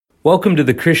Welcome to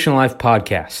the Christian Life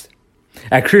Podcast.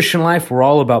 At Christian Life, we're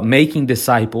all about making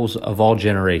disciples of all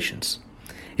generations.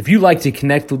 If you'd like to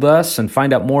connect with us and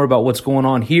find out more about what's going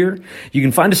on here, you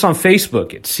can find us on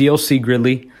Facebook at CLC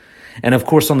Gridley, and of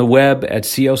course on the web at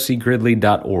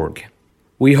clcgridley.org.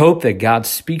 We hope that God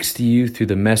speaks to you through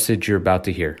the message you're about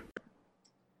to hear.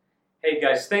 Hey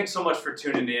guys, thanks so much for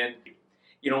tuning in.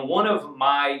 One of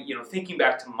my, thinking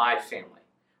back to my family,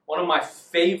 one of my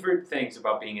favorite things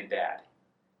about being a dad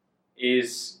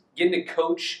is getting to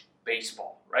coach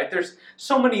baseball, right? There's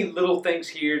so many little things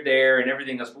here, there, and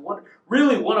everything else, but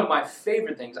one of my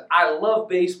favorite things, I love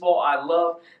baseball. I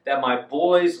love that my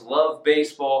boys love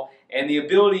baseball, and the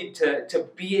ability to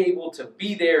be able to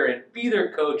be there and be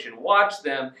their coach and watch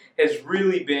them has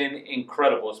really been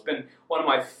incredible. It's been one of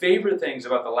my favorite things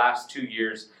about the last 2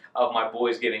 years of my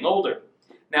boys getting older.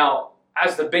 Now,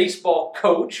 as the baseball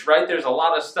coach, right, there's a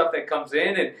lot of stuff that comes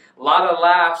in and a lot of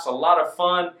laughs, a lot of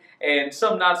fun, and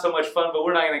some not so much fun, but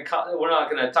we're not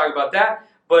going to talk about that.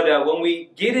 But when we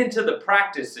get into the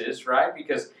practices, right,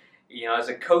 because as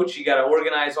a coach you got to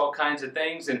organize all kinds of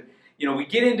things, and we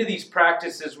get into these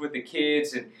practices with the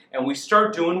kids, and we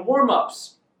start doing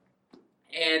warm-ups,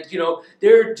 and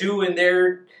they're doing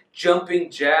their jumping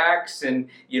jacks, and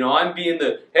I'm being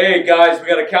the, hey guys, we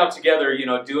got to count together,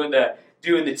 doing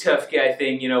the tough guy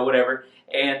thing, whatever.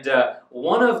 And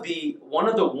one of the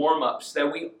warm-ups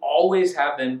that we always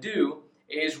have them do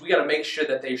is we got to make sure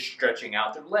that they're stretching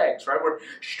out their legs, right? We're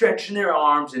stretching their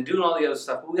arms and doing all the other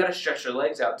stuff, but we got to stretch their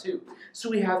legs out too. So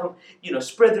we have them,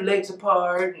 spread their legs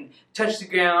apart and touch the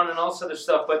ground and all this other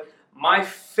stuff. But my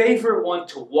favorite one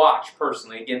to watch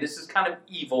personally, again, this is kind of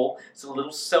evil, it's a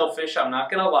little selfish, I'm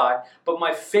not going to lie, but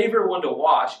my favorite one to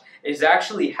watch is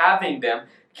actually having them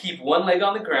keep one leg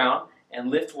on the ground and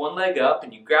lift one leg up,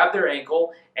 and you grab their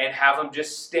ankle and have them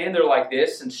just stand there like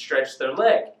this and stretch their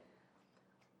leg.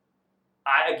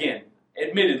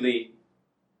 Admittedly,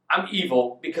 I'm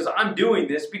evil because I'm doing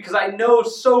this because I know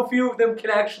so few of them can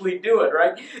actually do it,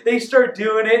 right? They start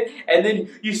doing it, and then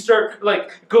you start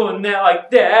going there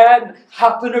like that and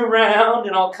hopping around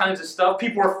and all kinds of stuff.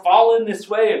 People are falling this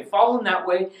way and falling that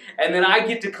way, and then I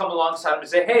get to come alongside them and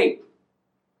say, hey,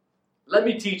 let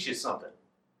me teach you something.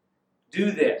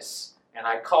 Do this. And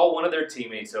I call one of their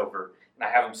teammates over, and I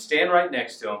have them stand right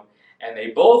next to them, and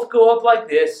they both go up like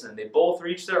this, and they both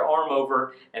reach their arm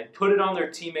over and put it on their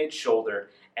teammate's shoulder,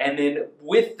 and then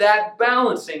with that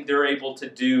balancing, they're able to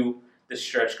do the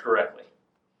stretch correctly.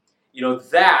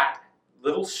 That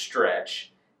little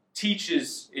stretch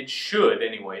it should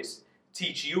anyways,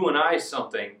 teach you and I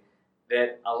something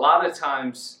that a lot of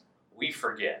times we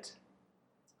forget.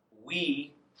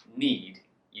 We need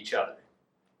each other.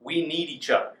 We need each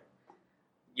other.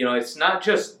 It's not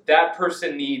just that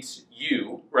person needs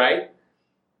you, right?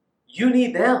 You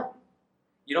need them.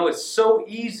 It's so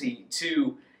easy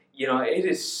to, it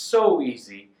is so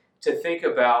easy to think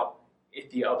about it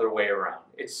the other way around.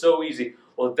 It's so easy.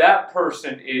 Well, that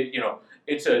person is,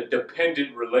 it's a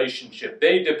dependent relationship.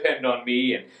 They depend on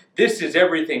me, and this is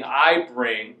everything I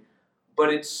bring.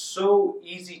 But it's so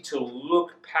easy to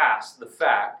look past the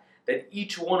fact that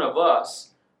each one of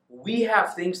us, we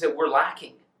have things that we're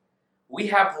lacking. We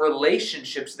have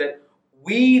relationships that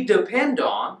we depend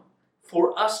on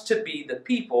for us to be the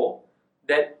people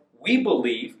that we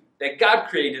believe that God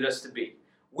created us to be.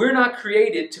 We're not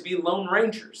created to be lone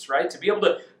rangers, right? To be able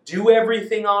to do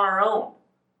everything on our own.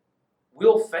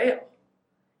 We'll fail.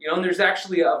 And there's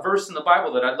actually a verse in the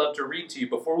Bible that I'd love to read to you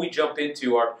before we jump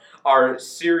into our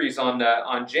series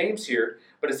on James here.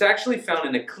 But it's actually found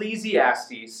in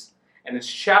Ecclesiastes. And it's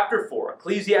chapter 4,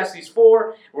 Ecclesiastes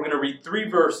 4. We're going to read 3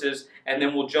 verses, and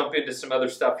then we'll jump into some other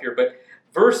stuff here. But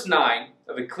verse 9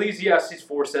 of Ecclesiastes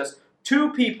 4 says,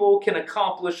 2 people can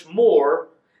accomplish more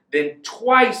than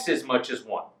twice as much as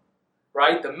one.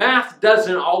 Right? The math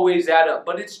doesn't always add up,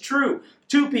 but it's true.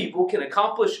 2 people can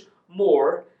accomplish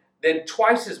more than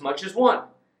twice as much as one.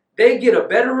 They get a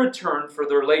better return for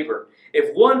their labor.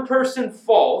 If one person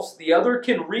falls, the other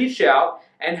can reach out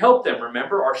and help them.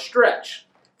 Remember our stretch.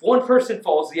 If one person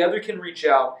falls, the other can reach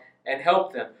out and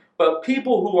help them. But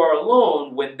people who are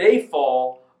alone, when they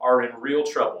fall, are in real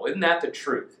trouble. Isn't that the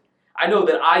truth? I know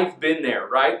that I've been there,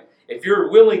 right? If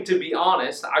you're willing to be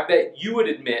honest, I bet you would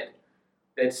admit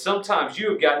that sometimes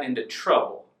you have gotten into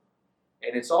trouble.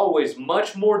 And it's always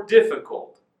much more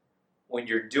difficult when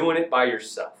you're doing it by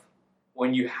yourself.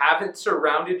 When you haven't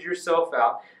surrounded yourself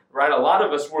out. Right, a lot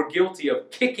of us were guilty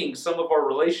of kicking some of our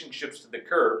relationships to the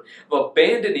curb, of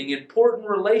abandoning important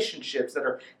relationships that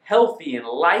are healthy and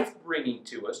life-bringing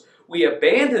to us. We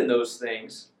abandon those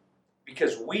things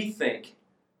because we think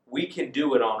we can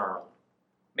do it on our own.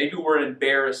 Maybe we're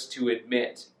embarrassed to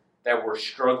admit that we're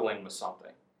struggling with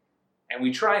something. And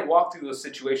we try and walk through those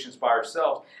situations by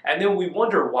ourselves, and then we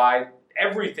wonder why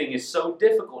everything is so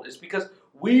difficult. It's because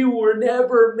we were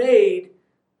never made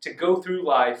to go through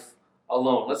life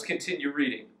alone. Let's continue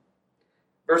reading.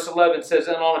 Verse 11 says,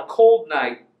 "And on a cold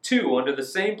night, two under the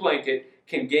same blanket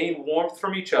can gain warmth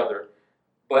from each other.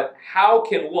 But how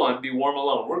can one be warm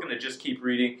alone?" We're going to just keep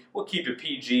reading. We'll keep it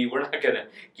PG. We're not going to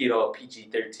get all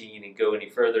PG-13 and go any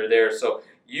further there. So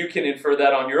you can infer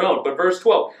that on your own. But verse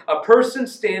 12, "A person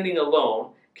standing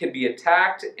alone can be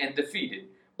attacked and defeated,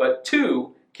 but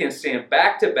two can stand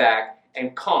back to back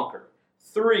and conquer.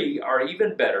 Three are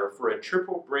even better, for a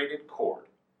triple braided cord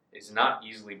is not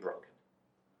easily broken."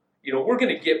 We're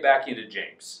going to get back into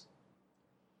James.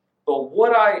 But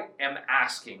what I am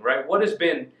asking, right, what has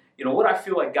been, what I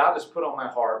feel like God has put on my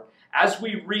heart as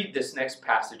we read this next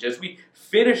passage, as we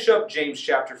finish up James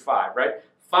chapter 5, right?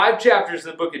 5 chapters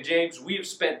in the book of James. We have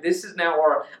spent, this is now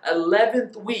our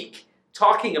 11th week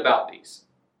talking about these.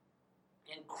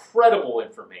 Incredible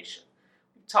information.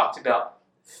 We talked about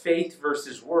faith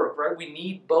versus work, right? We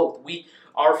need both.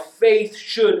 Our faith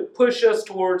should push us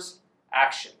towards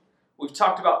action. We've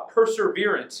talked about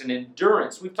perseverance and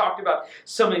endurance. We've talked about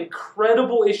some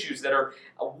incredible issues that are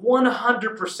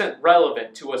 100%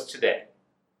 relevant to us today.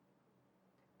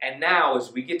 And now,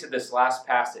 as we get to this last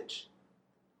passage,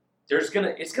 it's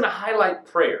going to highlight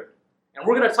prayer. And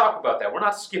we're going to talk about that. We're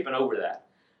not skipping over that.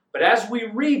 But as we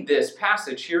read this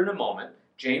passage here in a moment,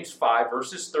 James 5,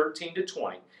 verses 13 to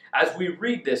 20, as we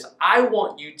read this, I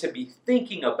want you to be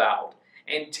thinking about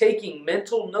and taking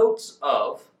mental notes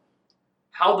of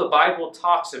how the Bible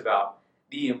talks about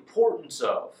the importance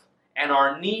of and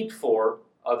our need for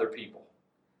other people.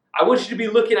 I want you to be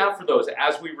looking out for those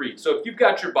as we read. So if you've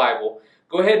got your Bible,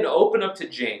 go ahead and open up to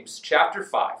James chapter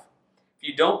 5. If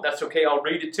you don't, that's okay, I'll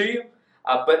read it to you.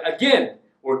 But again,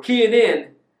 we're keying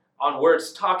in on where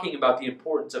it's talking about the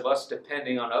importance of us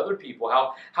depending on other people,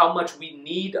 how much we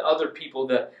need other people,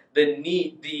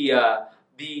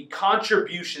 the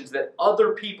contributions that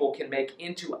other people can make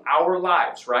into our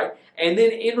lives, right? And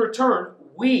then in return,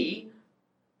 we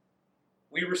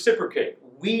reciprocate.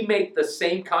 We make the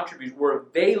same contribution. We're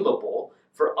available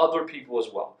for other people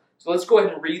as well. So let's go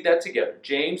ahead and read that together.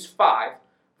 James 5,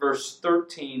 verse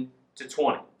 13 to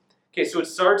 20. Okay, so it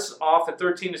starts off at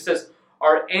 13. It says,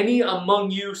 "Are any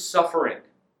among you suffering?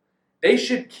 They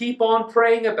should keep on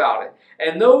praying about it.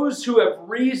 And those who have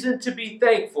reason to be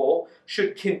thankful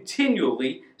should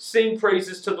continually sing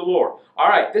praises to the Lord." All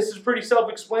right, this is pretty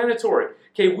self-explanatory.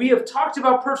 Okay, we have talked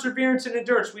about perseverance and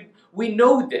endurance. We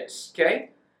know this, okay?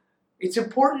 It's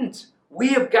important. We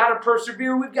have got to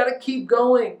persevere. We've got to keep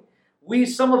going.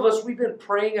 Some of us, we've been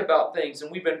praying about things,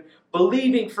 and we've been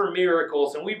believing for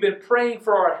miracles, and we've been praying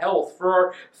for our health, for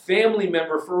our family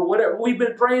member, for whatever. We've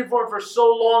been praying for it for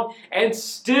so long, and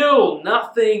still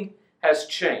nothing has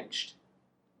changed.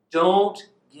 Don't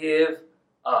give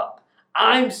up.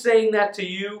 I'm saying that to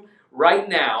you right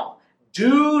now.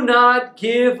 Do not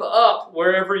give up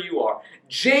wherever you are.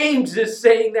 James is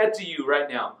saying that to you right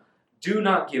now. Do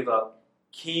not give up.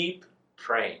 Keep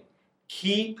praying.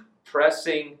 Keep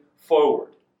pressing forward.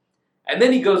 And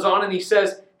then he goes on and he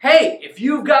says, hey, if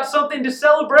you've got something to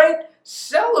celebrate,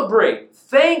 celebrate.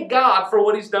 Thank God for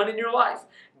what he's done in your life.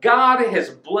 God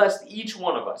has blessed each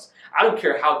one of us. I don't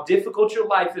care how difficult your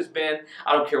life has been.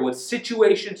 I don't care what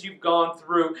situations you've gone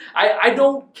through. I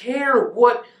don't care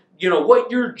what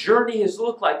your journey has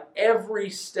looked like. Every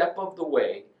step of the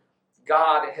way,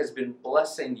 God has been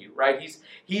blessing you, right?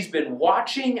 He's been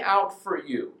watching out for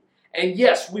you. And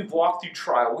yes, we've walked through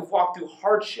trial. We've walked through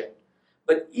hardship.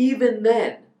 But even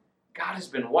then, God has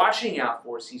been watching out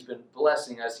for us. He's been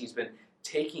blessing us. He's been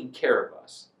taking care of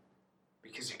us.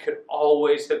 Because it could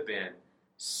always have been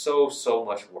so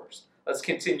much worse. Let's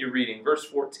continue reading. Verse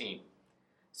 14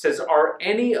 says, "Are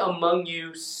any among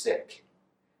you sick?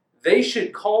 They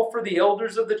should call for the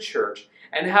elders of the church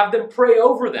and have them pray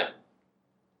over them,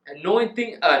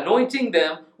 anointing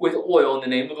them with oil in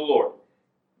the name of the Lord."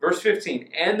 Verse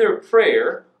 15, "And their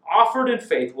prayer, offered in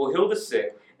faith, will heal the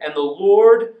sick, and the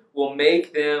Lord will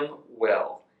make them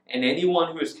well. And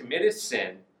anyone who has committed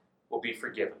sin will be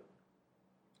forgiven."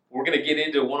 We're going to get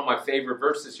into one of my favorite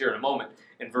verses here in a moment,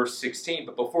 in verse 16.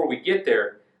 But before we get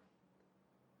there,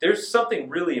 there's something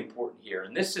really important here.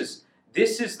 And this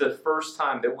is the first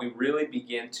time that we really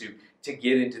begin to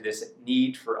get into this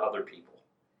need for other people.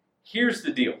 Here's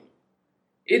the deal.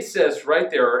 It says right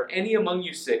there, "Are any among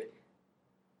you sick?"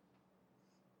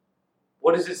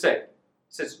 What does it say? It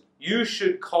says, you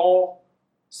should call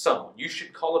someone. You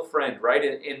should call a friend, right?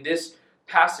 In this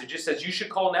passage, it says you should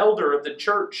call an elder of the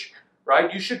church,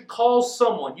 right? You should call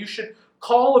someone. You should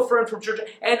Call a friend from church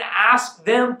and ask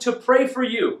them to pray for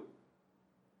you.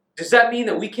 Does that mean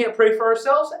that we can't pray for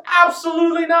ourselves?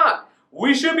 Absolutely not.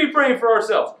 We should be praying for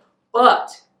ourselves.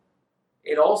 But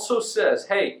it also says,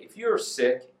 hey, if you're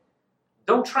sick,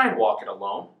 don't try and walk it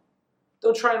alone.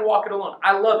 Don't try and walk it alone.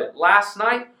 I love it. Last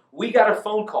night, we got a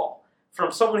phone call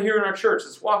from someone here in our church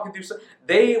that's walking through.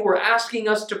 They were asking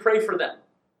us to pray for them,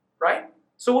 right?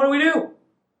 So what do?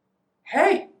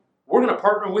 Hey, we're going to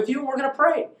partner with you and we're going to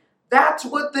pray. That's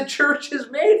what the church is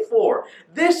made for.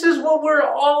 This is what we're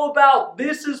all about.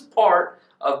 This is part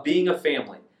of being a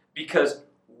family because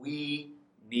we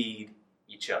need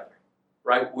each other,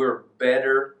 right? We're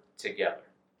better together.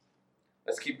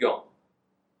 Let's keep going.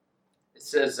 It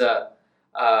says,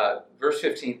 verse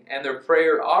 15, and their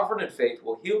prayer offered in faith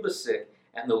will heal the sick,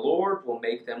 and the Lord will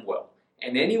make them well.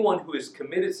 And anyone who has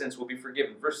committed sins will be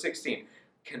forgiven. Verse 16,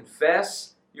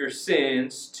 confess your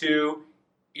sins to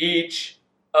each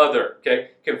other.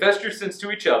 Okay? Confess your sins to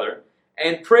each other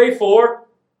and pray for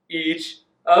each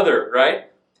other, right?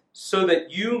 So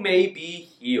that you may be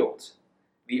healed.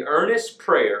 The earnest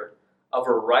prayer of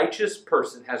a righteous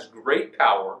person has great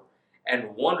power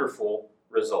and wonderful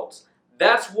results.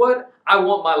 That's what I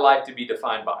want my life to be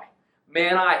defined by.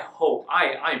 Man, I hope,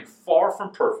 I'm far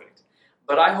from perfect,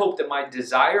 but I hope that my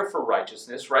desire for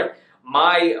righteousness, right?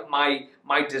 My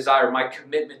desire, my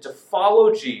commitment to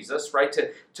follow Jesus, right?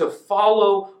 To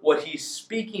follow what He's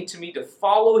speaking to me, to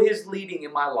follow His leading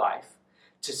in my life,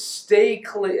 to steer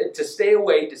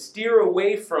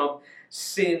away from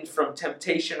sin, from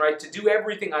temptation, right? To do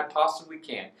everything I possibly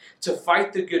can, to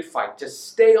fight the good fight, to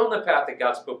stay on the path that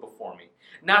God's put before me,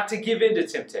 not to give in to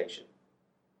temptation.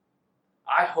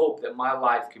 I hope that my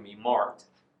life can be marked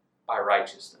by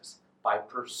righteousness, by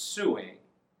pursuing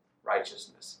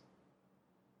righteousness.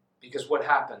 Because what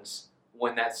happens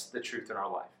when that's the truth in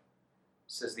our life?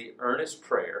 It says the earnest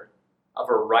prayer of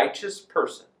a righteous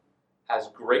person has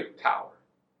great power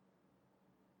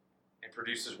and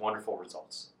produces wonderful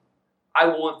results. I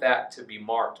want that to be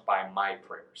marked by my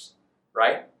prayers,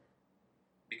 right?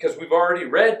 Because we've already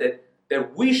read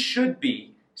that we should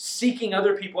be seeking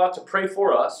other people out to pray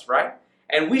for us, right?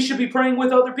 And we should be praying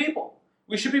with other people.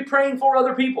 We should be praying for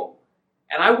other people.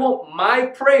 And I want my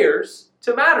prayers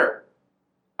to matter.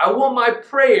 I want my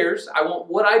prayers, I want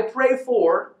what I pray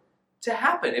for to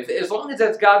happen. As long as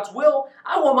that's God's will,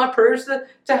 I want my prayers to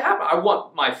happen. I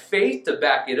want my faith to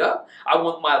back it up. I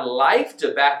want my life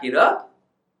to back it up.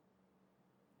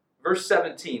 Verse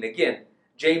 17, again,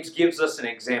 James gives us an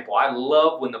example. I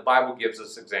love when the Bible gives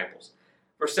us examples.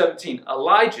 Verse 17,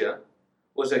 Elijah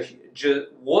was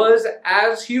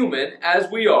as human as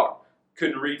we are.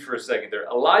 Couldn't read for a second there.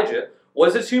 Elijah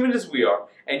was as human as we are,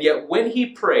 and yet when he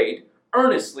prayed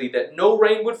earnestly that no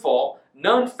rain would fall,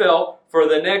 none fell for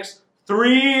the next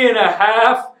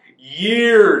 3.5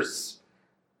 years.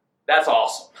 That's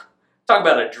awesome. Talk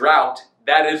about a drought.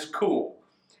 That is cool.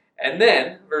 And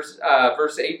then, verse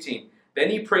 18, then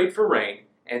he prayed for rain,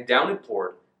 and down it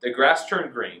poured. The grass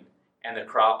turned green, and the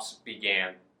crops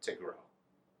began to grow.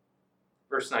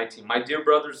 Verse 19, my dear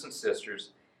brothers and sisters,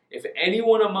 if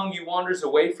anyone among you wanders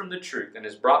away from the truth and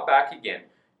is brought back again,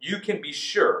 you can be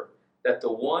sure that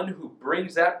the one who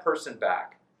brings that person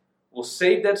back will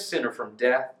save that sinner from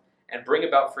death and bring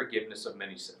about forgiveness of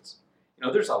many sins. You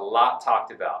know, there's a lot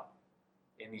talked about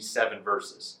in these 7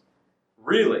 verses.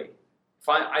 Really,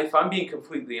 if I'm being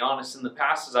completely honest, in the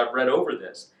past as I've read over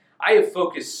this, I have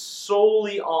focused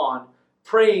solely on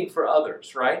praying for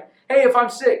others, right? Hey, if I'm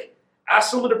sick, ask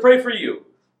someone to pray for you,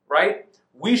 right?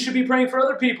 We should be praying for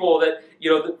other people. That,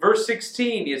 verse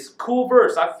 16 is a cool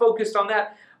verse. I've focused on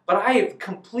that. But I have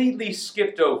completely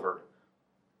skipped over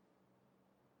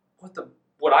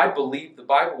what I believe the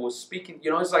Bible was speaking.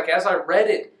 It's like as I read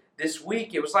it this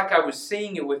week, it was like I was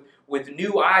seeing it with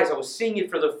new eyes. I was seeing it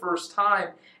for the first time.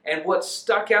 And what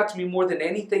stuck out to me more than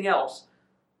anything else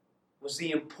was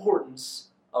the importance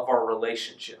of our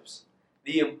relationships.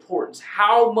 The importance,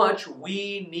 how much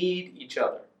we need each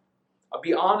other. I'll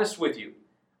be honest with you.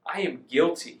 I am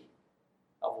guilty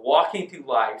of walking through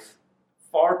life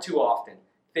far too often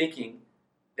thinking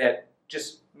that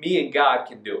just me and God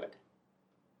can do it,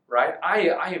 right?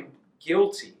 I am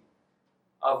guilty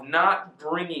of not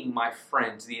bringing my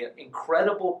friends, the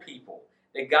incredible people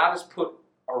that God has put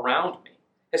around me,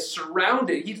 has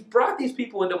surrounded. He's brought these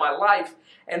people into my life,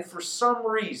 and for some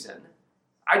reason,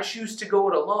 I choose to go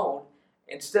it alone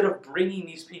instead of bringing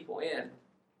these people in.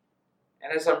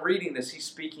 And as I'm reading this, he's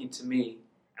speaking to me,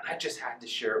 and I just had to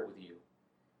share it with you.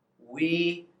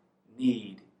 We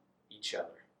need each other.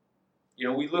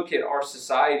 We look at our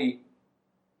society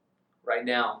right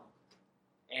now,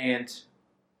 and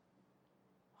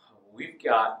we've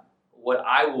got what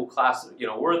I will classify,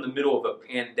 we're in the middle of a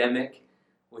pandemic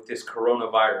with this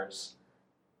coronavirus,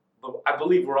 but I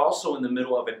believe we're also in the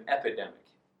middle of an epidemic.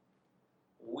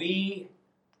 We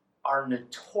are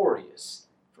notorious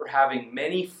for having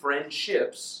many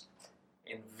friendships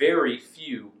and very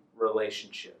few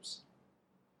relationships.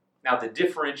 Now, the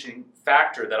differentiating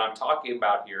factor that I'm talking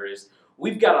about here is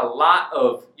we've got a lot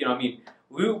of,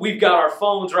 we've got our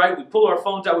phones, right? We pull our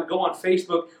phones out, we go on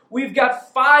Facebook. We've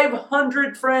got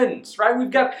 500 friends, right?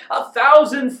 We've got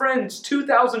 1,000 friends,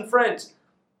 2,000 friends.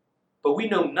 But we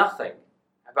know nothing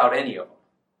about any of them.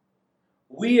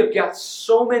 We have got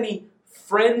so many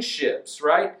friendships,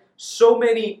 right? So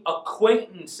many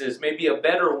acquaintances, maybe a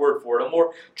better word for it, a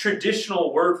more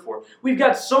traditional word for it. We've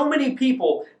got so many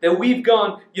people that we've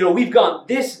gone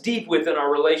this deep with in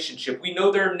our relationship. We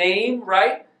know their name,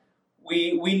 right?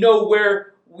 We know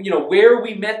where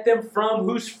we met them from,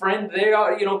 whose friend they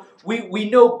are. We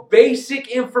know basic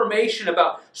information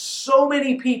about so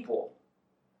many people.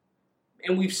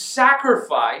 And we've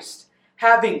sacrificed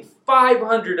having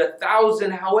 500,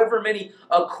 1,000, however many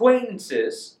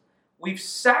acquaintances. We've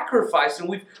sacrificed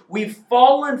and we've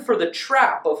fallen for the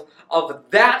trap of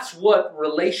that's what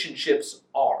relationships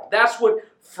are. That's what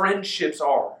friendships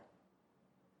are.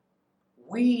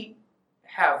 We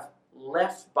have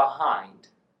left behind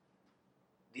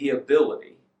the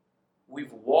ability,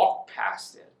 we've walked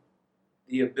past it,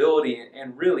 the ability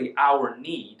and really our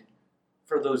need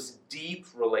for those deep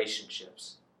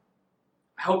relationships.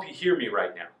 I hope you hear me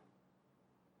right now.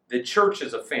 The church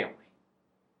is a family.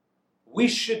 We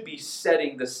should be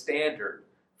setting the standard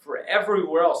for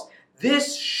everywhere else.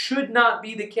 This should not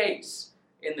be the case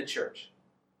in the church.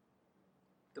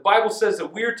 The Bible says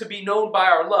that we're to be known by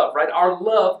our love, right? Our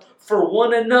love for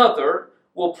one another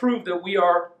will prove that we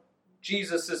are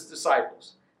Jesus'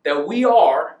 disciples, that we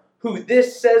are who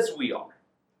this says we are.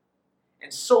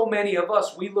 And so many of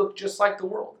us, we look just like the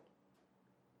world.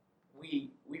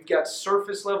 We've got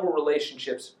surface level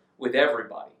relationships with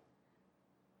everybody.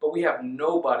 But we have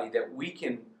nobody that we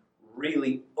can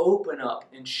really open up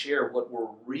and share what we're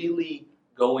really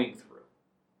going through.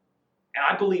 And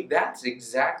I believe that's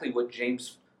exactly what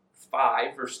James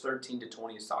 5, verse 13 to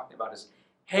 20 is talking about is,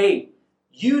 hey,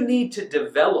 you need to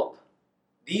develop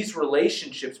these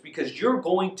relationships because you're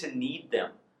going to need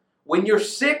them. When you're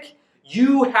sick,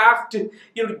 you have to,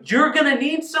 you're going to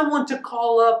need someone to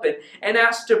call up and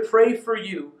ask to pray for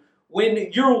you.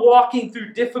 When you're walking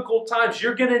through difficult times,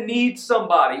 you're going to need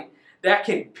somebody that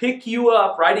can pick you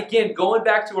up, right? Again, going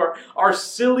back to our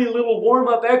silly little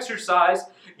warm-up exercise,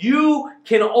 you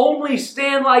can only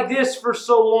stand like this for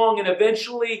so long, and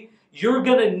eventually you're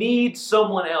going to need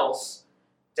someone else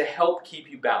to help keep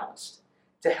you balanced,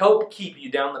 to help keep you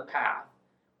down the path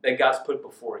that God's put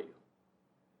before you.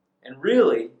 And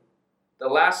really, the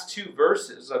last two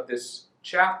verses of this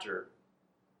chapter,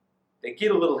 they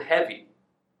get a little heavy.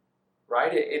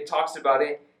 Right? It talks about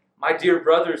it. My dear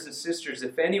brothers and sisters,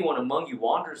 if anyone among you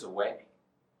wanders away,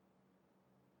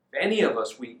 if any of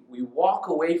us, we walk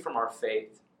away from our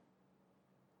faith,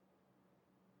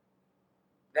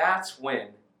 that's when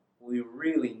we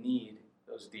really need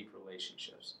those deep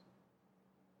relationships.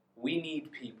 We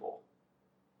need people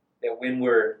that when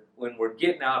we're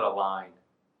getting out of line,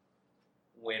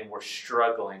 when we're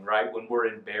struggling, right? When we're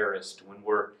embarrassed, when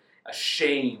we're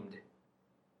ashamed,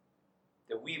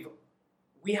 that we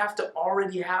have to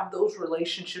already have those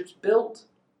relationships built,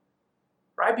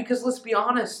 right? Because let's be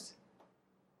honest,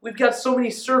 we've got so many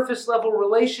surface level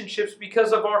relationships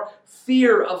because of our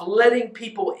fear of letting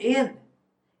people in.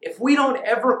 If we don't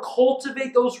ever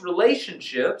cultivate those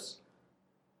relationships,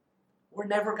 we're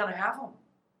never going to have them.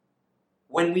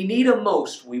 When we need them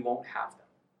most, we won't have them.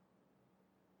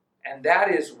 And that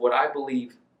is what I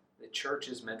believe the church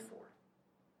is meant for.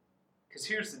 Because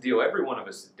here's the deal, every one of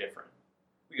us is different.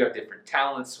 We got different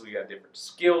talents, we got different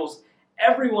skills.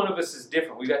 Every one of us is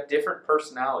different. We got different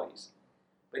personalities.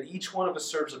 But each one of us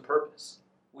serves a purpose.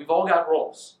 We've all got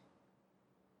roles.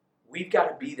 We've got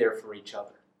to be there for each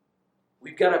other.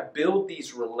 We've got to build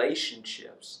these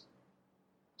relationships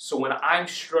so when I'm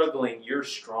struggling, you're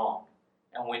strong.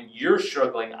 And when you're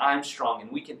struggling, I'm strong.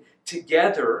 And we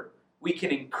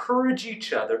can encourage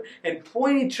each other and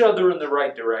point each other in the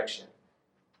right direction.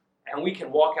 And we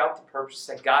can walk out the purpose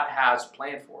that God has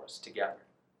planned for us together.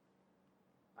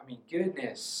 I mean,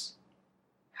 goodness,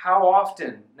 how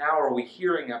often now are we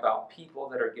hearing about people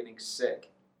that are getting sick?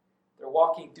 They're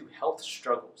walking through health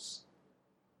struggles.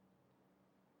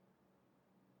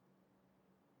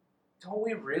 Don't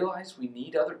we realize we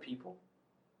need other people?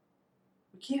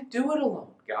 We can't do it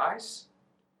alone, guys.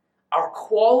 Our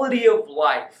quality of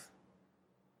life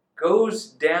goes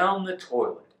down the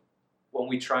toilet when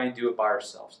we try and do it by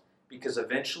ourselves, because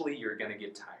eventually you're going to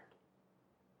get tired.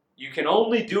 You can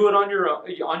only do it on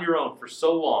your own for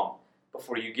so long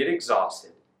before you get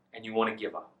exhausted and you want to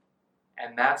give up.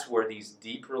 And that's where these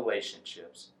deep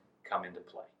relationships come into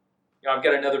play. I've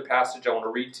got another passage I want to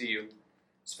read to you.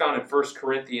 It's found in 1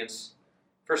 Corinthians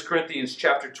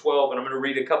chapter 12, and I'm going to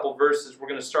read a couple verses. We're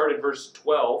going to start at verse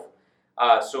 12.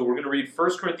 So we're going to read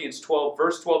 1 Corinthians 12,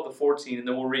 verse 12 to 14, and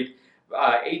then we'll read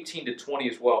 18 to 20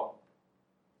 as well.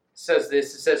 It says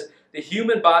this, it says, "The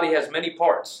human body has many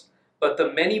parts, but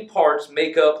the many parts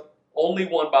make up only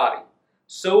one body.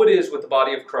 So it is with the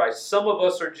body of Christ. Some of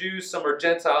us are Jews, some are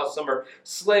Gentiles, some are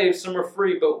slaves, some are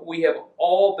free, but we have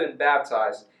all been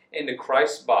baptized into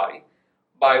Christ's body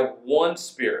by one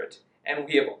Spirit, and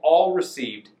we have all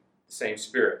received the same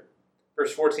Spirit."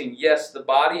 Verse 14, "Yes, the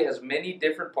body has many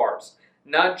different parts,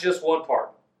 not just one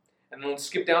part." And then let's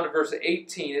skip down to verse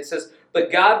 18. It says,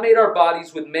 "But God made our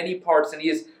bodies with many parts, and He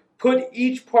has put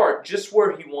each part just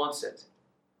where He wants it."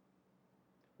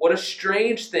 What a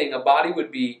strange thing a body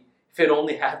would be if it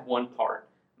only had one part.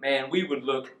 Man, we would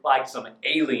look like some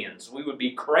aliens. We would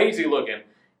be crazy looking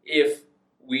if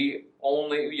we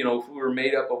were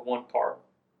made up of one part.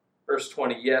 Verse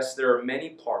 20, "Yes, there are many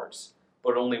parts,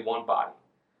 but only one body."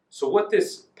 So what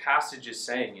this passage is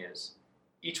saying is,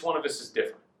 each one of us is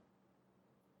different.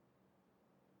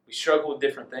 We struggle with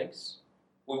different things.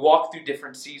 We walk through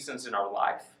different seasons in our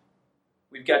life.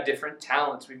 We've got different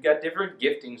talents. We've got different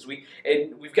giftings.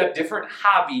 We've got different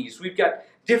hobbies. We've got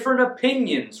different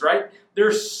opinions, right?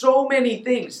 There's so many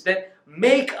things that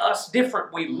make us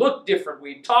different. We look different.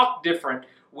 We talk different.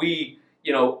 We,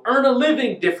 earn a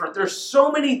living different. There's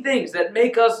so many things that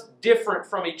make us different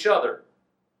from each other.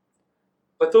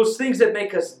 But those things that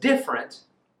make us different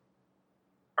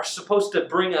are supposed to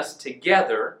bring us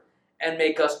together and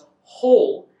make us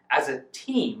whole as a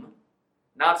team,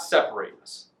 not separate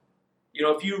us.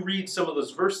 If you read some of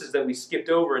those verses that we skipped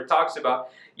over, it talks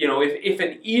about, if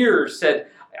an ear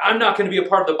said, "I'm not going to be a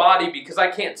part of the body because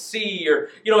I can't see," or,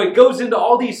 it goes into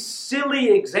all these silly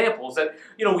examples that,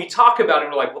 we talk about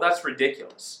and we're like, well, that's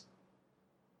ridiculous.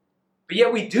 But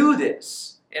yet we do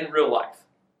this in real life.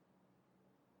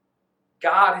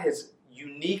 God has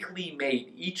uniquely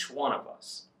made each one of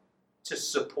us to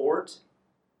support,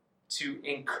 to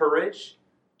encourage,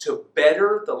 to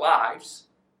better the lives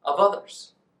of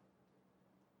others.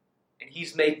 And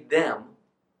He's made them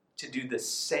to do the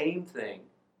same thing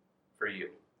for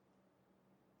you.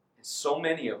 And so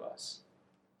many of us,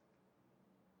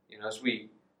 as we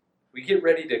get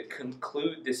ready to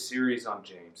conclude this series on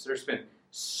James, there's been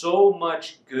so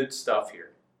much good stuff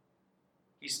here.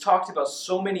 He's talked about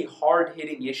so many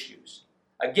hard-hitting issues,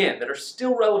 again, that are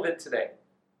still relevant today.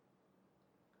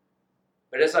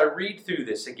 But as I read through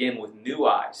this again with new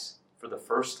eyes for the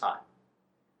first time,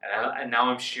 and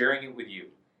now I'm sharing it with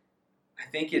you, I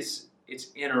think it's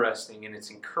interesting and it's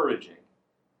encouraging.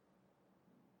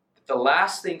 The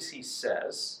last things he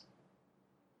says,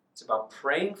 it's about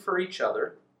praying for each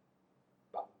other,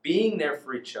 about being there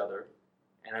for each other,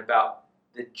 and about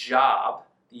the job,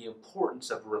 the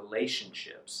importance of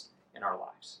relationships in our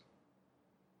lives.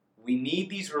 We need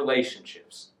these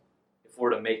relationships if we're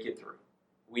to make it through.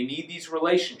 We need these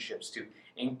relationships to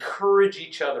encourage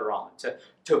each other on,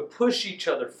 to push each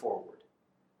other forward.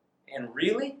 And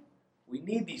really, we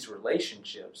need these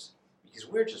relationships because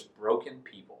we're just broken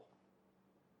people.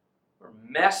 We're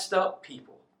messed up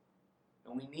people,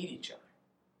 and we need each other.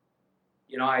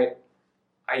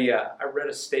 I read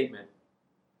a statement,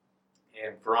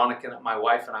 and Veronica, my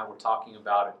wife, and I were talking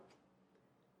about it.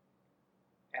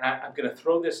 And I'm going to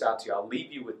throw this out to you. I'll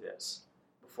leave you with this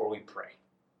before we pray.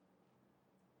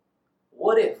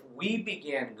 What if we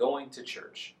began going to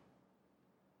church,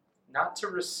 not to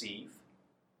receive,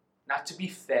 not to be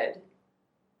fed,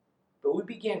 but we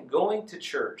began going to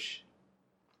church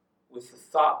with the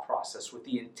thought process, with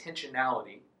the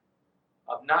intentionality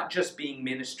of not just being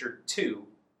ministered to,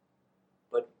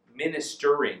 but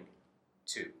ministering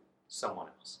to someone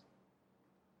else.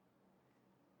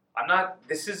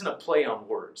 This isn't a play on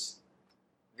words.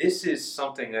 This is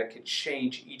something that could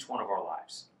change each one of our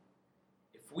lives.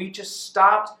 If we just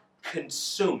stopped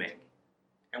consuming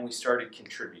and we started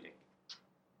contributing.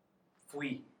 If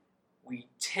we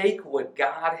take what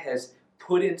God has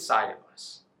put inside of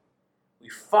us, we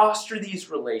foster these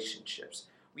relationships,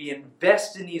 we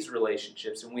invest in these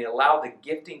relationships, and we allow the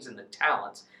giftings and the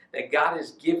talents that God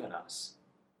has given us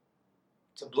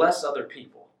to bless other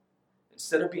people,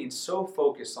 instead of being so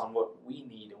focused on what we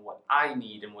need and what I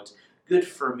need and what's good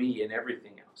for me and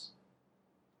everything else.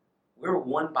 We're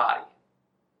one body.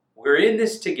 We're in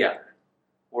this together.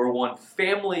 We're one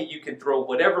family. You can throw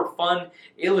whatever fun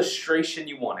illustration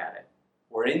you want at it.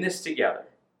 We're in this together.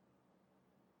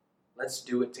 Let's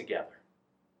do it together.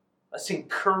 Let's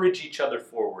encourage each other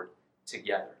forward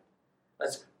together.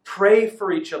 Let's pray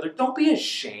for each other. Don't be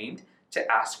ashamed to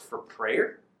ask for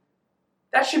prayer.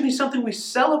 That should be something we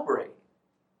celebrate.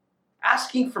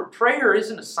 Asking for prayer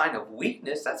isn't a sign of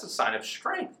weakness. That's a sign of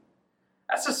strength.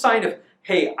 That's a sign of,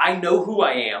 hey, I know who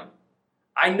I am.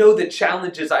 I know the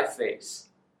challenges I face.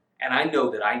 And I know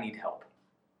that I need help.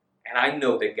 And I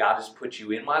know that God has put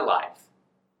you in my life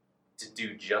to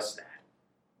do just that.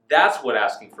 That's what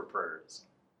asking for prayer is.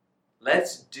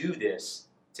 Let's do this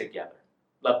together.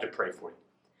 Love to pray for you.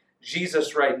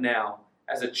 Jesus, right now,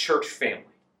 as a church family,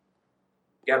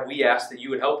 God, we ask that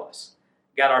you would help us.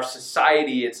 God, our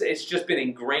society, it's just been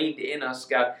ingrained in us,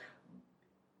 God.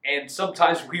 And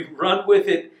sometimes we run with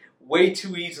it way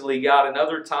too easily, God. And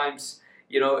other times,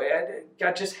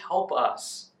 God, just help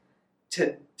us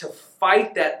to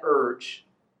fight that urge.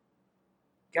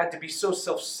 God, to be so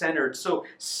self-centered, so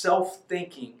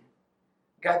self-thinking.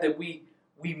 God, that we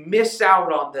miss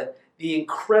out on the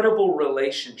incredible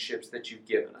relationships that you've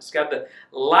given us. God, the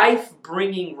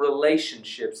life-bringing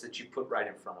relationships that you put right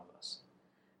in front of us.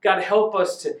 God, help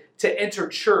us to enter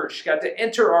church. God, to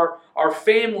enter our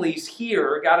families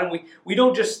here. God, and we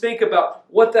don't just think about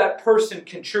what that person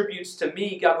contributes to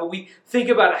me, God, but we think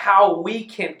about how we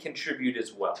can contribute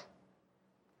as well.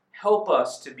 Help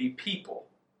us to be people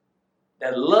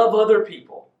that love other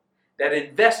people, that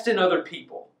invest in other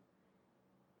people,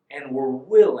 and we're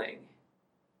willing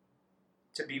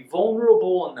to be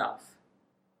vulnerable enough,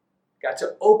 God,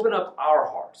 to open up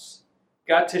our hearts,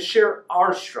 God, to share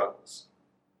our struggles,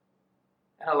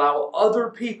 and allow other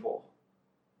people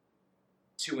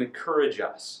to encourage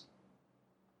us.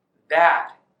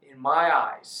 That, in my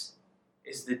eyes,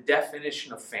 is the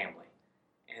definition of family.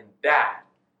 And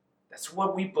that's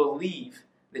what we believe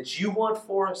that you want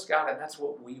for us, God, and that's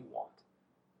what we want.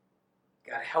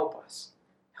 God, help us.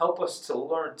 Help us to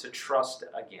learn to trust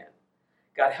again.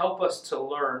 God, help us to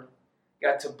learn,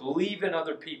 God, to believe in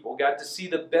other people. God, to see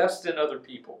the best in other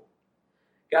people.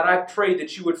 God, I pray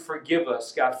that you would forgive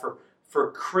us, God,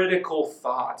 for critical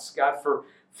thoughts. God,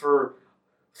 for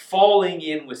falling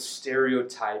in with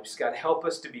stereotypes. God, help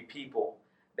us to be people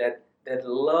that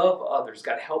love others.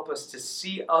 God, help us to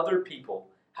see other people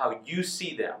how you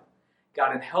see them.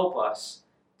 God, and help us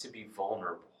to be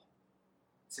vulnerable.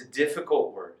 It's a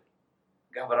difficult word.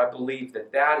 God, but I believe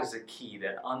that is a key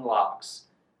that unlocks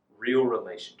real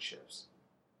relationships.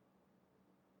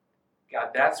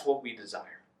 God, that's what we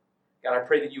desire. God, I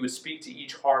pray that you would speak to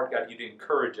each heart. God, you'd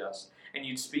encourage us, and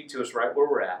you'd speak to us right where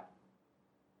we're at.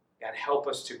 God, help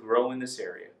us to grow in this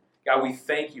area. God, we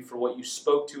thank you for what you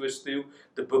spoke to us through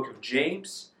the book of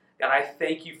James. God, I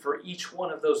thank you for each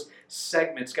one of those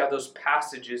segments, God, those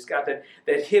passages, God,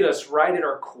 that hit us right at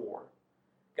our core.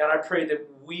 God, I pray that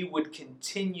we would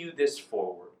continue this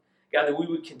forward. God, that we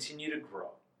would continue to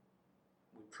grow.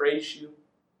 We praise you.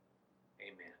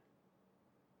 Amen.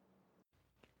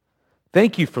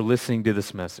 Thank you for listening to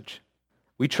this message.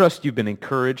 We trust you've been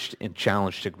encouraged and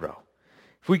challenged to grow.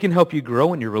 If we can help you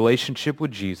grow in your relationship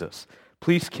with Jesus,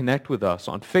 please connect with us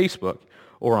on Facebook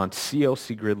or on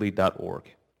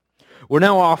clcgridley.org. We're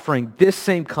now offering this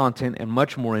same content and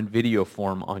much more in video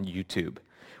form on YouTube.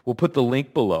 We'll put the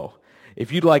link below.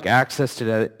 If you'd like access to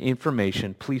that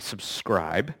information, please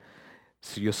subscribe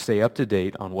so you'll stay up to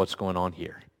date on what's going on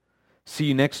here. See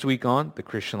you next week on the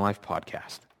Christian Life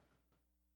Podcast.